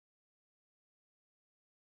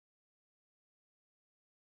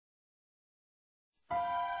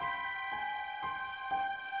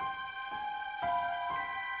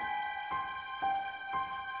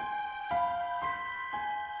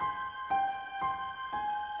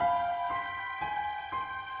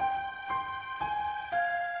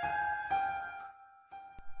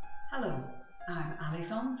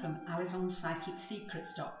Alizon from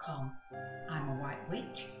AlizonPsychicSecrets.com. I'm a white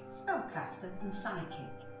witch, spellcaster and psychic,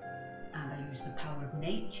 and I use the power of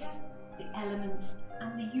nature, the elements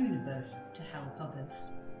and the universe to help others.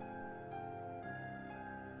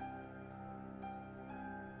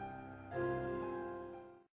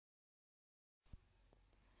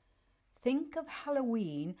 Think of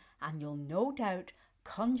Halloween and you'll no doubt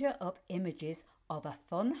conjure up images of a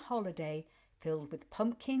fun holiday filled with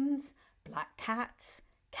pumpkins, black cats,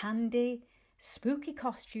 candy, spooky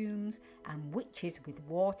costumes and witches with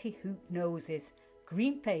warty hook noses,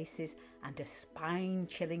 green faces and a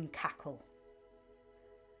spine-chilling cackle.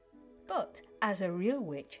 But as a real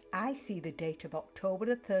witch, I see the date of October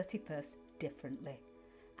the 31st differently,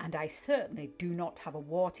 and I certainly do not have a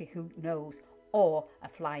warty hook nose or a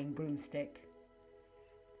flying broomstick.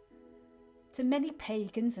 To many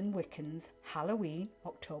pagans and Wiccans, Halloween,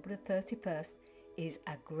 October the 31st, is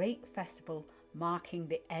a great festival marking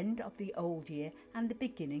the end of the old year and the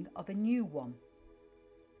beginning of a new one.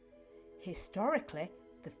 Historically,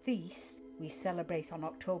 the feast we celebrate on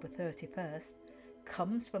October 31st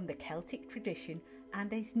comes from the Celtic tradition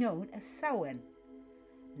and is known as Samhain,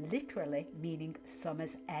 literally meaning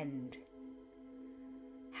summer's end.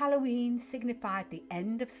 Halloween signified the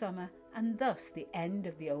end of summer and thus the end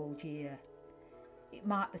of the old year. It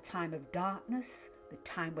marked the time of darkness, the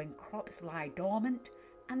time when crops lie dormant,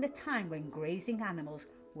 and the time when grazing animals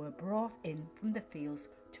were brought in from the fields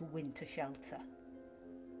to winter shelter.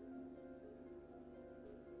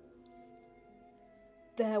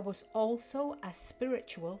 There was also a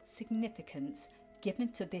spiritual significance given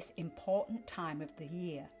to this important time of the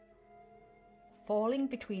year. Falling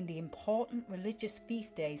between the important religious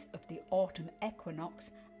feast days of the autumn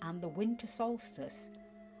equinox and the winter solstice,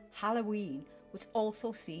 Halloween was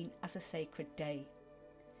also seen as a sacred day.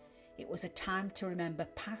 It was a time to remember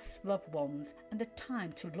past loved ones and a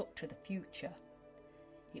time to look to the future.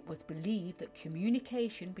 It was believed that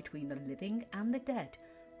communication between the living and the dead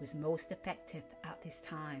was most effective at this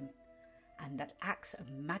time, and that acts of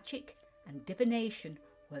magic and divination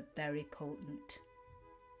were very potent.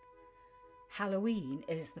 Halloween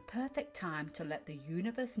is the perfect time to let the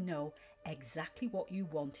universe know exactly what you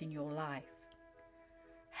want in your life,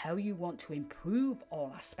 how you want to improve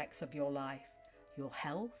all aspects of your life, your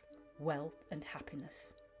health, wealth and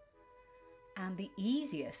happiness. And the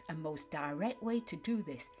easiest and most direct way to do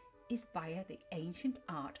this is via the ancient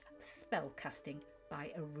art of spellcasting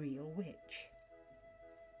by a real witch.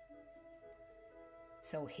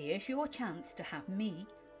 So here's your chance to have me,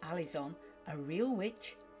 Alizon, a real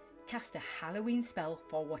witch, cast a Halloween spell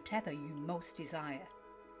for whatever you most desire.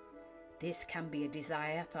 This can be a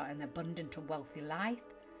desire for an abundant and wealthy life,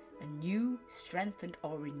 a new, strengthened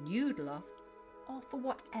or renewed love, or for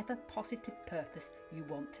whatever positive purpose you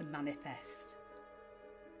want to manifest.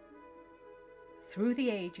 Through the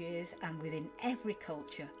ages and within every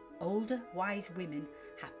culture, older wise women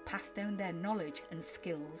have passed down their knowledge and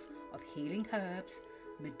skills of healing herbs,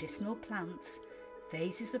 medicinal plants,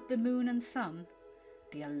 phases of the moon and sun,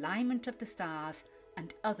 the alignment of the stars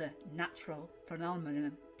and other natural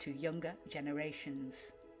phenomena to younger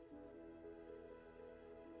generations.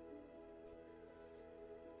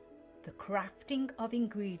 The crafting of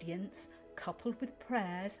ingredients coupled with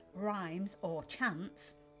prayers, rhymes or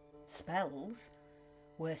chants, spells,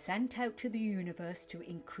 were sent out to the universe to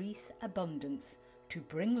increase abundance, to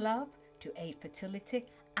bring love, to aid fertility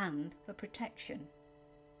and for protection.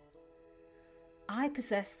 I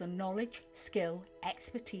possess the knowledge, skill,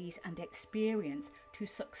 expertise and experience to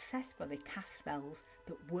successfully cast spells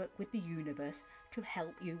that work with the universe to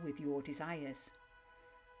help you with your desires.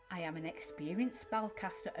 I am an experienced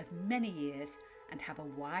spellcaster of many years and have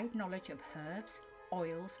a wide knowledge of herbs,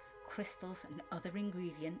 oils, crystals and other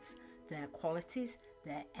ingredients, their qualities,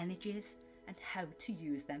 their energies and how to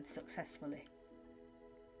use them successfully.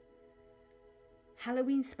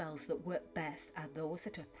 Halloween spells that work best are those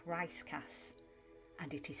that are thrice cast,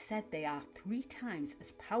 and it is said they are 3 times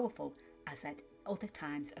as powerful as at other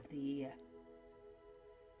times of the year.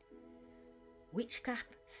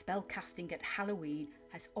 Witchcraft spellcasting at Halloween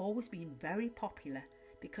has always been very popular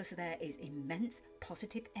because there is immense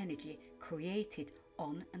positive energy created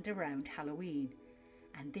on and around Halloween,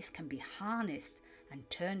 and this can be harnessed and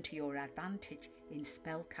turned to your advantage in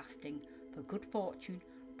spellcasting for good fortune,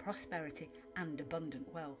 prosperity and abundant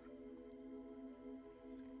wealth.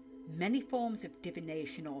 Many forms of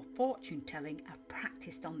divination or fortune telling are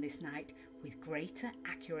practiced on this night with greater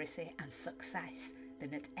accuracy and success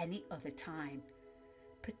than at any other time,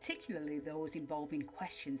 particularly those involving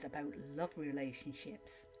questions about love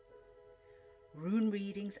relationships. Rune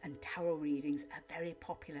readings and tarot readings are very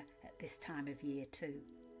popular at this time of year too.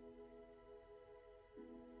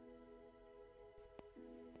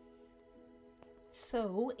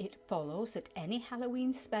 So it follows that any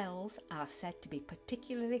Halloween spells are said to be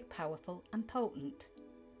particularly powerful and potent.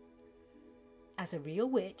 As a real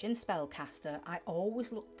witch and spellcaster, I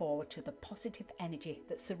always look forward to the positive energy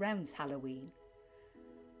that surrounds Halloween.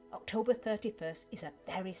 October 31st is a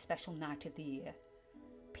very special night of the year.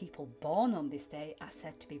 People born on this day are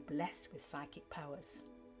said to be blessed with psychic powers.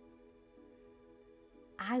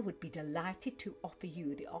 I would be delighted to offer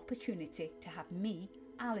you the opportunity to have me,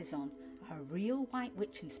 Alizon, a real white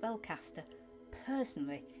witch and spellcaster,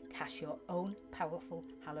 personally cast your own powerful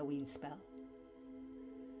Halloween spell.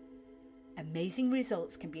 Amazing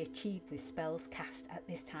results can be achieved with spells cast at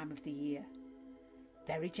this time of the year.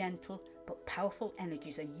 Very gentle but powerful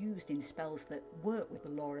energies are used in spells that work with the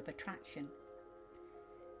law of attraction.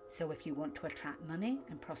 So if you want to attract money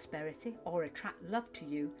and prosperity or attract love to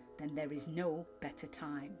you, then there is no better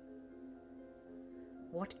time.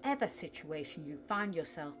 Whatever situation you find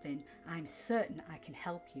yourself in, I'm certain I can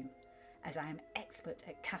help you, as I am expert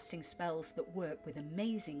at casting spells that work with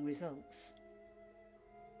amazing results.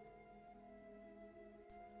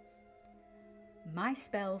 My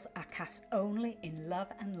spells are cast only in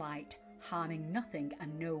love and light, harming nothing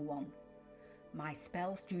and no one. My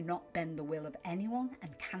spells do not bend the will of anyone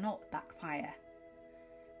and cannot backfire.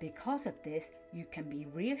 Because of this, you can be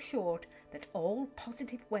reassured that all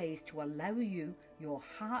positive ways to allow you your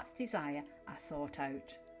heart's desire are sought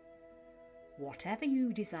out. Whatever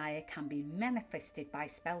you desire can be manifested by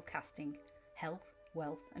spellcasting, health,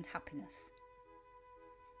 wealth and happiness.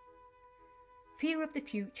 Fear of the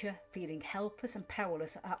future, feeling helpless and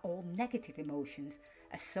powerless are all negative emotions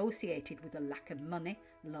associated with a lack of money,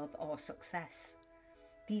 love or success.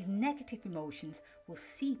 These negative emotions will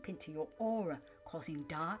seep into your aura, causing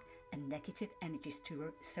dark and negative energies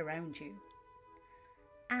to surround you.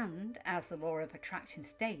 And as the law of attraction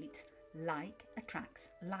states, like attracts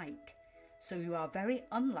like. So you are very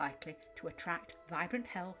unlikely to attract vibrant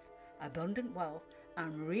health, abundant wealth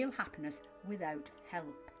and real happiness without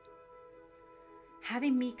help.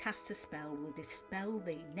 Having me cast a spell will dispel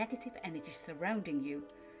the negative energies surrounding you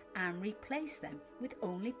and replace them with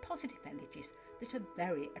only positive energies that are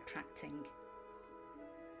very attracting.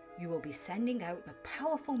 You will be sending out the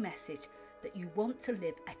powerful message that you want to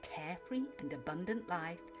live a carefree and abundant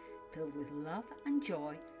life filled with love and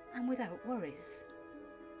joy and without worries.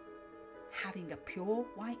 Having a pure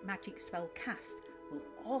white magic spell cast will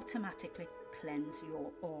automatically cleanse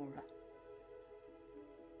your aura.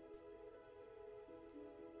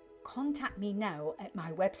 Contact me now at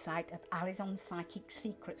my website of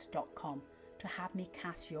alizonpsychicsecrets.com to have me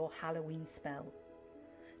cast your Halloween spell.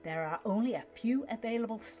 There are only a few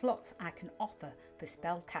available slots I can offer for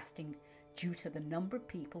spell casting due to the number of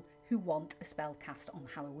people who want a spell cast on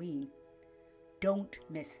Halloween. Don't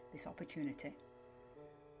miss this opportunity.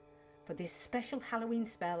 For this special Halloween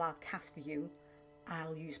spell I'll cast for you,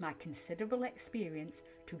 I'll use my considerable experience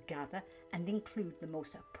to gather and include the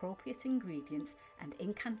most appropriate ingredients and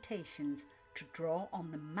incantations to draw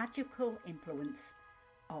on the magical influence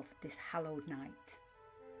of this hallowed night.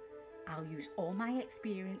 I'll use all my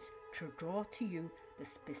experience to draw to you the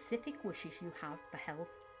specific wishes you have for health,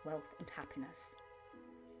 wealth and happiness.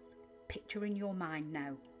 Picture in your mind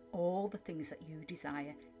now all the things that you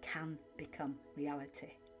desire can become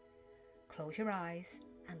reality. Close your eyes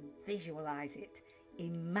and visualize it,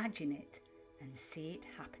 imagine it and see it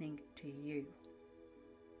happening to you.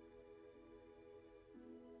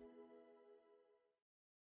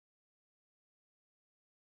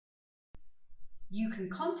 You can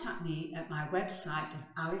contact me at my website of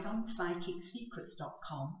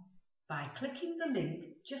alizonpsychicsecrets.com by clicking the link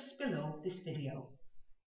just below this video.